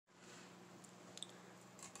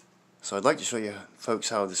So I'd like to show you folks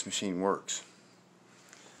how this machine works.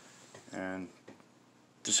 And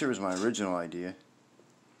this here is my original idea.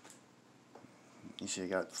 You see I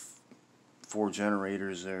got 4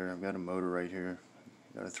 generators there. I've got a motor right here.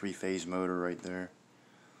 Got a 3-phase motor right there.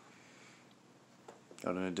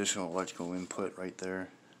 Got an additional electrical input right there.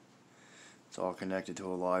 It's all connected to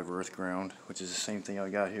a live earth ground, which is the same thing I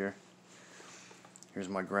got here. Here's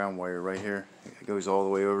my ground wire right here. It goes all the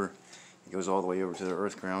way over. It goes all the way over to the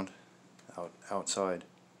earth ground outside.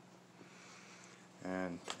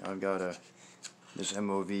 And I've got this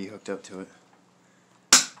MOV hooked up to it.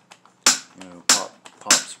 You know,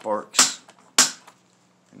 pop sparks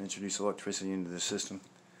and introduce electricity into the system.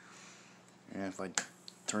 And if I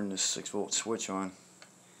turn this 6-volt switch on,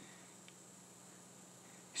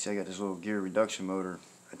 you see I got this little gear reduction motor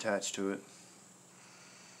attached to it.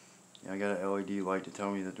 I got an LED light to tell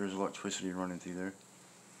me that there's electricity running through there.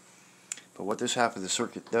 But what this half of the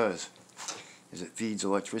circuit does is it feeds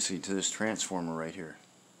electricity to this transformer right here.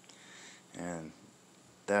 And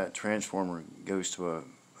that transformer goes to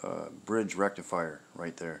a bridge rectifier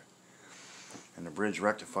right there. And the bridge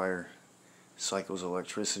rectifier cycles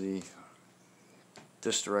electricity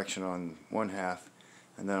this direction on one half,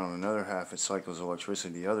 and then on another half it cycles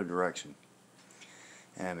electricity the other direction.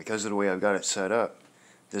 And because of the way I've got it set up,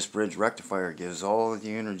 this bridge rectifier gives all of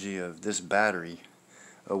the energy of this battery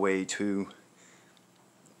away to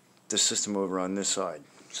the system over on this side.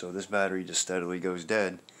 So this battery just steadily goes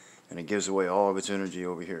dead, and it gives away all of its energy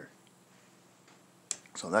over here.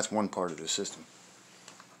 So that's one part of the system.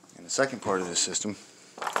 And the second part of this system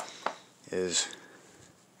is,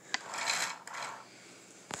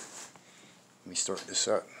 let me start this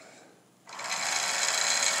up.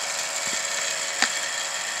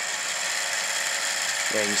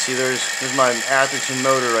 Yeah, you see there's my Atherton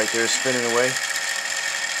motor right there spinning away.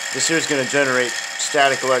 This here is going to generate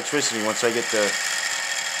static electricity once I get the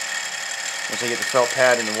felt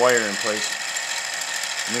pad and the wire in place.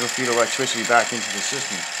 And it'll feed electricity back into the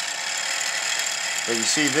system. But you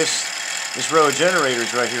see this row of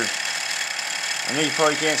generators right here. I know you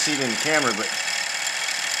probably can't see it in the camera, but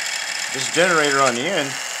this generator on the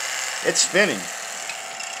end, it's spinning.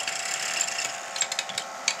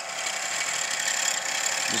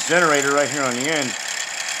 This generator right here on the end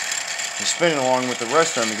is spinning along with the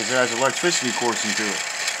rest of them because it has electricity coursing through it.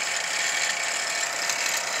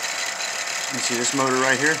 You see this motor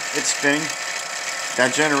right here? It's spinning.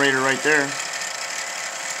 That generator right there,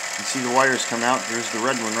 you see the wires come out. There's the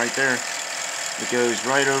red one right there. It goes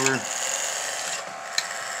right over .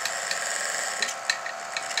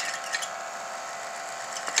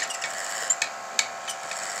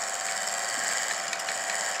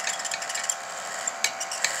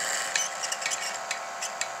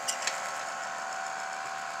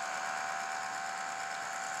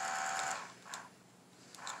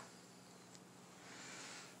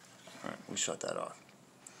 Alright, we'll shut that off.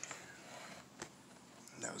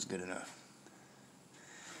 That was good enough.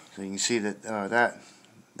 So you can see that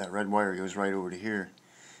that red wire goes right over to here,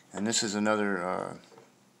 and this is another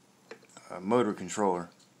motor controller.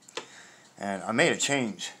 And I made a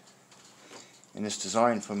change in this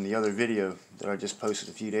design from the other video that I just posted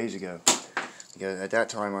a few days ago. Because at that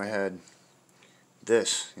time I had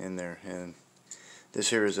this in there, and this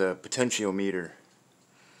here is a potentiometer,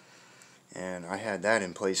 and I had that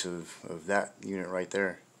in place of that unit right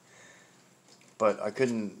there. But I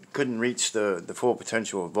couldn't reach the full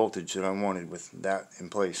potential of voltage that I wanted with that in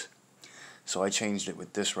place. So I changed it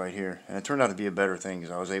with this right here, and it turned out to be a better thing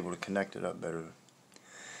because I was able to connect it up better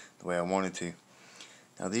the way I wanted to.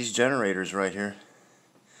 Now these generators right here,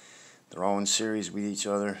 they're all in series with each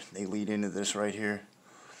other. They lead into this right here.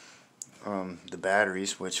 The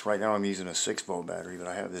batteries, which right now I'm using a 6-volt battery, but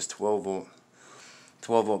I have this 12-volt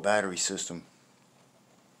battery system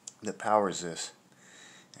that powers this.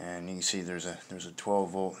 And you can see there's a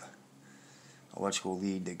 12-volt electrical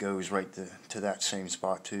lead that goes right to that same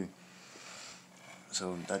spot too.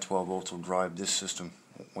 So that 12 volts will drive this system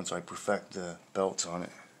once I perfect the belts on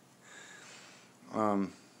it.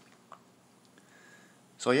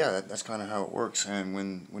 So yeah, that's kind of how it works. And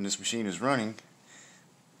when this machine is running,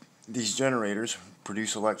 these generators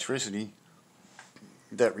produce electricity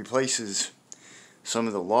that replaces some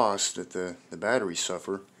of the loss that the batteries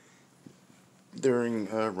suffer during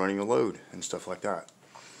running a load and stuff like that.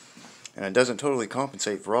 And it doesn't totally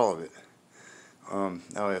compensate for all of it.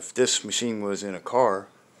 Now if this machine was in a car,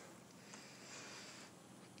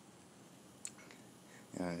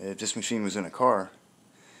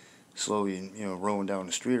 slowly, rolling down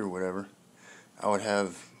the street or whatever, I would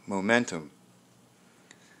have momentum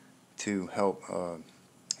to help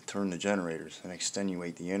turn the generators and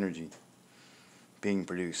extenuate the energy being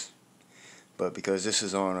produced. But because this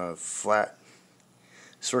is on a flat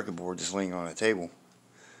circuit board just laying on a table,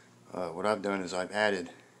 what I've done is I've added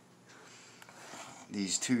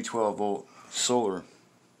these two 12-volt solar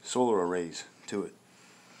arrays to it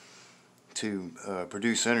to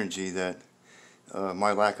produce energy that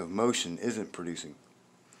my lack of motion isn't producing.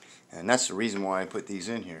 And that's the reason why I put these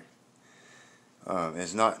in here.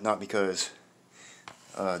 It's not because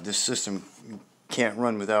this system can't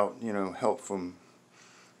run without help from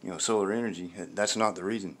solar energy. That's not the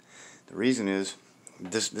reason. The reason is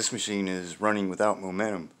this machine is running without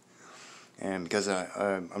momentum, and because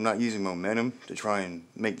I'm not using momentum to try and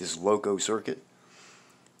make this Loco circuit,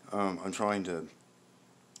 I'm trying to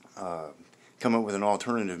come up with an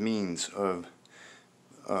alternative means of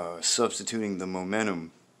substituting the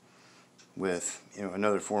momentum with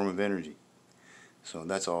another form of energy. So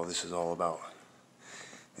that's all this is all about.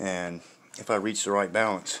 And if I reach the right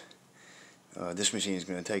balance, this machine is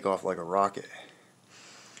going to take off like a rocket.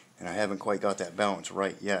 And I haven't quite got that balance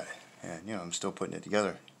right yet, and I'm still putting it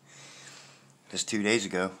together. Just 2 days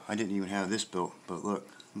ago, I didn't even have this built, but look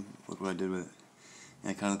what I did with it.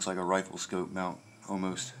 And it kind of looks like a rifle scope mount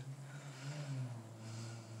almost.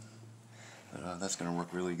 But that's going to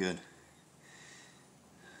work really good.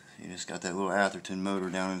 You just got that little Atherton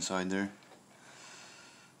motor down inside there.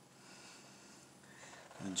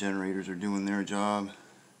 The generators are doing their job.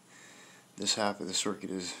 This half of the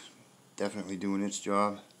circuit is definitely doing its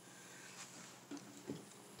job.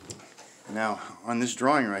 Now on this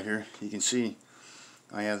drawing right here, you can see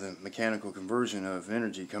I have the mechanical conversion of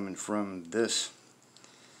energy coming from this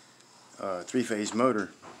three-phase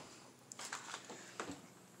motor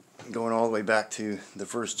going all the way back to the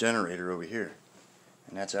first generator over here.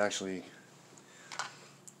 And that's actually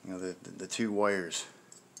the two wires.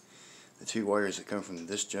 The two wires that come from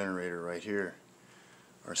this generator right here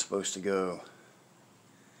are supposed to go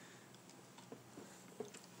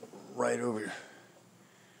right over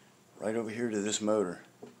here to this motor,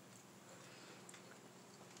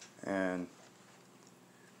 and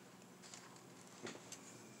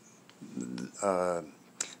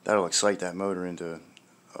that'll excite that motor into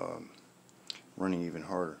running even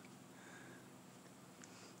harder.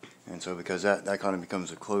 And so because that kind of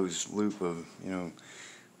becomes a closed loop of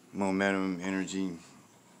momentum, energy,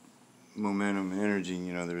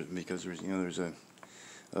 there's a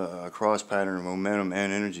cross pattern of momentum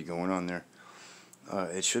and energy going on there.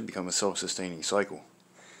 It should become a self-sustaining cycle.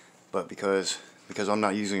 But because I'm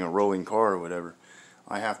not using a rolling car or whatever,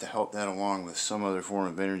 I have to help that along with some other form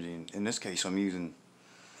of energy. In this case, I'm using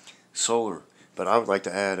solar, but I would like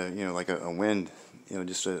to add like a wind,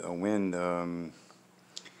 just a wind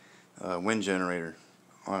wind generator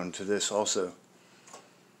onto this also.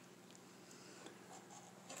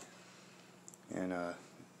 And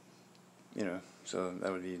so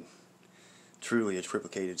that would be truly a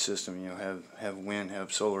triplicated system. Have wind,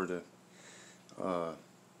 have solar to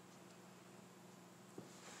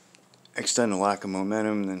extend the lack of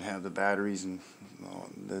momentum, and then have the batteries and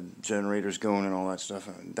the generators going and all that stuff.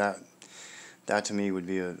 That to me would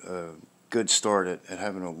be a good start at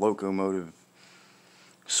having a locomotive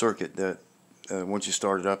circuit that once you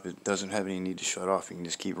start it up, it doesn't have any need to shut off. You can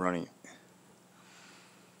just keep running it.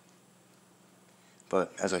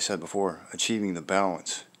 But as I said before, achieving the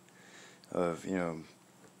balance of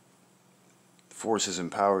forces and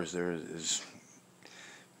powers there is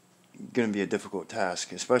going to be a difficult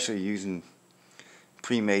task, especially using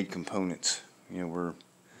pre-made components. Where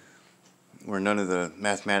none of the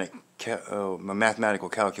mathematical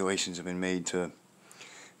calculations have been made to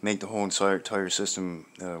make the whole entire system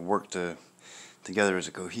work together as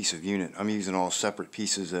a cohesive unit. I'm using all separate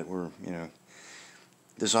pieces that were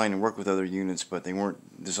designed to work with other units, but they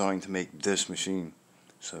weren't designed to make this machine.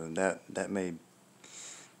 So that may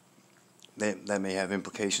have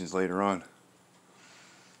implications later on.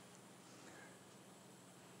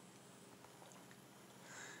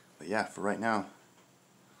 But yeah, for right now,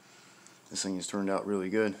 this thing has turned out really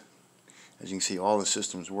good. As you can see, all the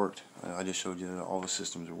systems worked. I just showed you that all the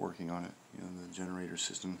systems are working on it. The generator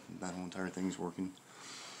system, that whole entire thing's working.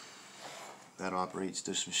 That operates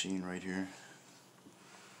this machine right here.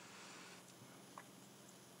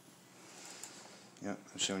 Yeah,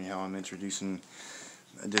 I'm showing you how I'm introducing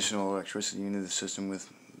additional electricity into the system with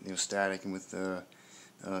static and with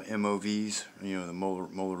MOVs, the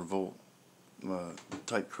molar volt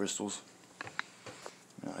type crystals.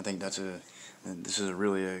 I think this is a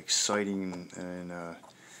really exciting and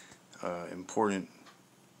important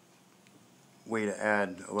way to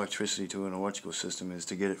add electricity to an electrical system, is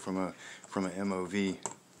to get it from a MOV.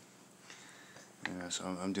 Yeah, so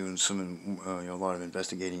I'm doing some, a lot of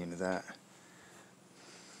investigating into that.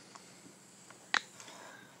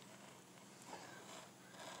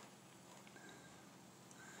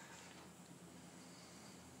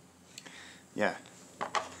 Yeah.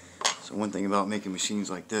 So one thing about making machines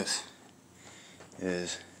like this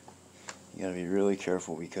is you gotta be really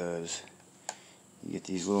careful, because you get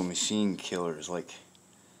these little machine killers, like,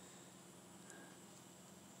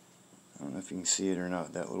 I don't know if you can see it or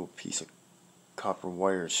not, that little piece of copper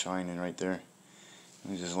wire is shining right there.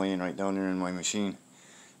 It's just laying right down there in my machine.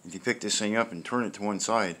 If you pick this thing up and turn it to one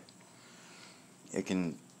side, it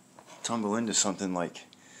can tumble into something like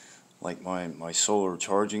my solar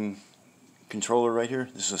charging controller right here.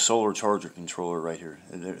 This is a solar charger controller right here.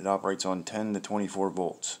 It operates on 10 to 24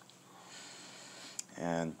 volts.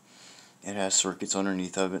 And it has circuits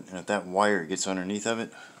underneath of it, and if that wire gets underneath of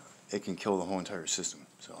it, it can kill the whole entire system.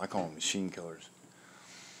 So I call them machine killers.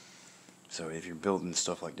 So if you're building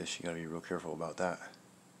stuff like this, you gotta be real careful about that.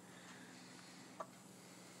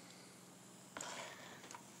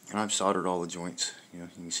 And I've soldered all the joints. You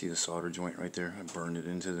can see the solder joint right there. I burned it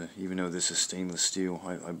into the, even though this is stainless steel,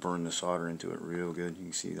 I burned the solder into it real good. You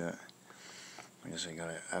can see that. I guess I got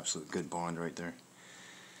an absolute good bond right there.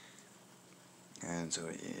 And so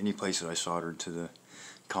any place that I soldered to the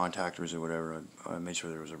contactors or whatever, I made sure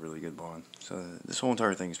there was a really good bond. So this whole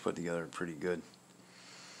entire thing is put together pretty good.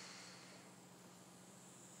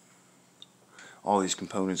 All these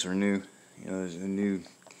components are new. There's a new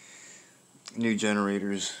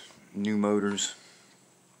generators, new motors.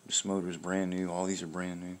 This motor is brand new. All these are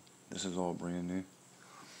brand new. This is all brand new.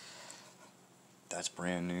 That's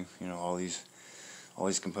brand new. All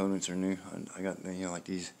these components are new. I got like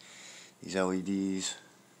these LEDs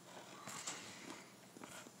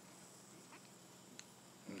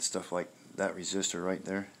and stuff, like that resistor right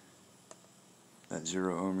there. That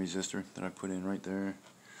 0 ohm resistor that I put in right there.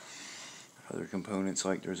 Other components,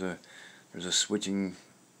 like there's a switching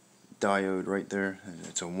diode right there.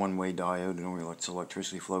 It's a one-way diode. It only lets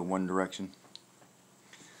electricity flow one direction.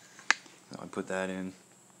 I put that in.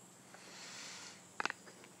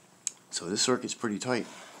 So this circuit's pretty tight,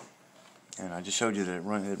 and I just showed you that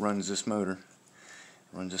it runs this motor.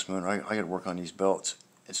 I got to work on these belts.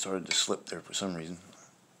 It started to slip there for some reason,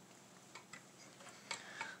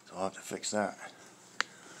 so I'll have to fix that.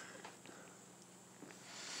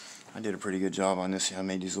 I did a pretty good job on this. I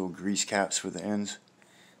made these little grease caps for the ends.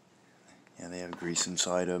 Yeah, they have grease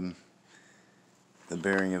inside of them. The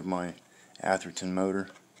bearing of my Atherton motor,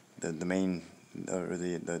 the main, or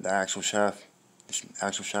the axle shaft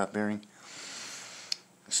bearing,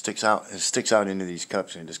 sticks out into these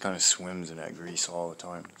cups, and it just kind of swims in that grease all the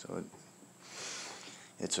time. So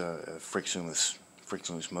it's a frictionless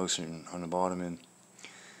motion on the bottom end.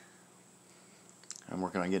 I'm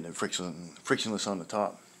working on getting it frictionless on the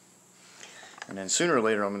top. And then sooner or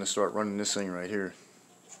later I'm going to start running this thing right here.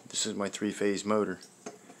 This is my 3-phase motor.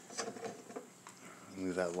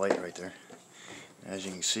 Move that light right there. As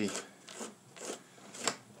you can see,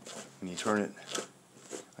 when you turn it,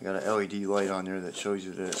 I got an LED light on there that shows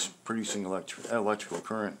you that it's producing electrical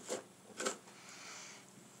current.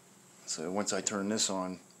 So once I turn this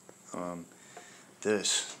on,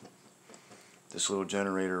 this little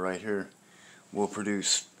generator right here will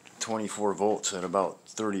produce 24 volts at about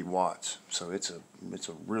 30 watts. So it's a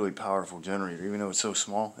really powerful generator, even though it's so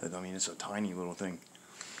small. I mean, it's a tiny little thing.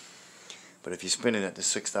 But if you spin it at the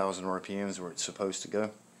 6,000 RPMs where it's supposed to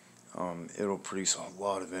go, it'll produce a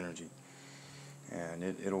lot of energy, and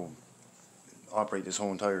it'll operate this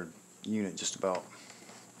whole entire unit just about.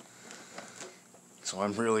 So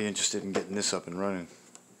I'm really interested in getting this up and running.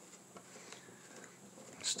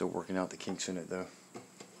 Still working out the kinks in it though.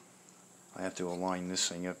 I have to align this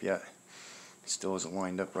thing up yet. It still isn't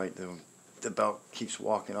lined up right though. The belt keeps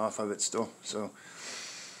walking off of it still. So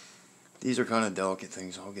these are kind of delicate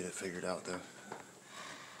things. I'll get it figured out though.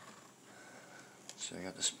 So I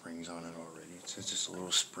got the springs on it already. It's just a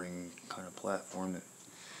little spring kind of platform that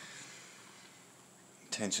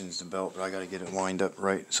tensions the belt, but I got to get it lined up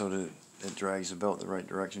right so that it drags the belt the right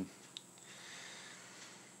direction.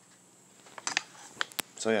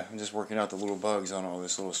 So yeah, I'm just working out the little bugs on all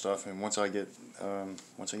this little stuff, and once I get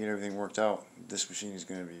everything worked out, this machine is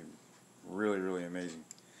going to be really, really amazing.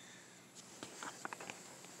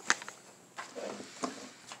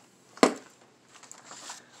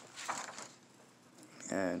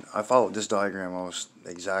 And I followed this diagram almost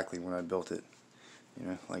exactly when I built it.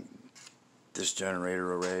 Like this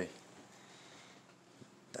generator array.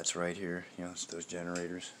 That's right here. It's those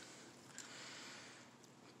generators.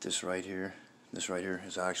 This right here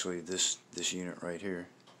is actually this unit right here.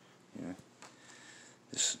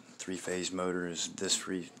 This three-phase motor is this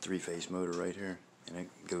three-phase motor right here, and it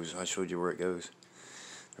goes, I showed you where it goes.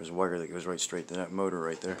 There's a wire that goes right straight to that motor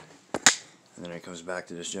right there, and then it comes back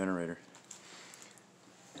to this generator,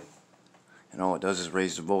 and all it does is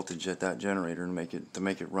raise the voltage at that generator and make it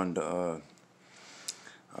run to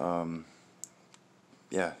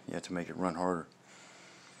to make it run harder.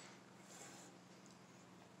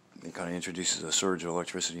 It kind of introduces a surge of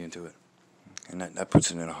electricity into it, and that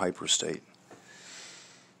puts it in a hyper state.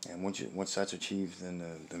 And once that's achieved,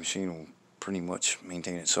 then the machine will pretty much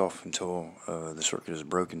maintain itself until the circuit is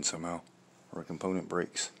broken somehow, or a component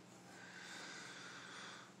breaks.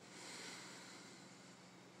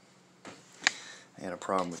 I had a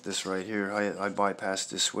problem with this right here. I bypassed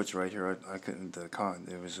this switch right here. I couldn't.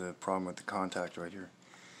 There was a problem with the contact right here,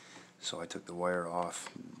 so I took the wire off.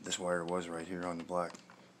 This wire was right here on the black,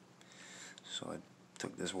 so I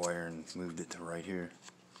took this wire and moved it to right here.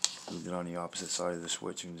 Moved it on the opposite side of the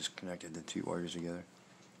switch and just connected the two wires together.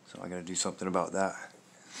 So I got to do something about that.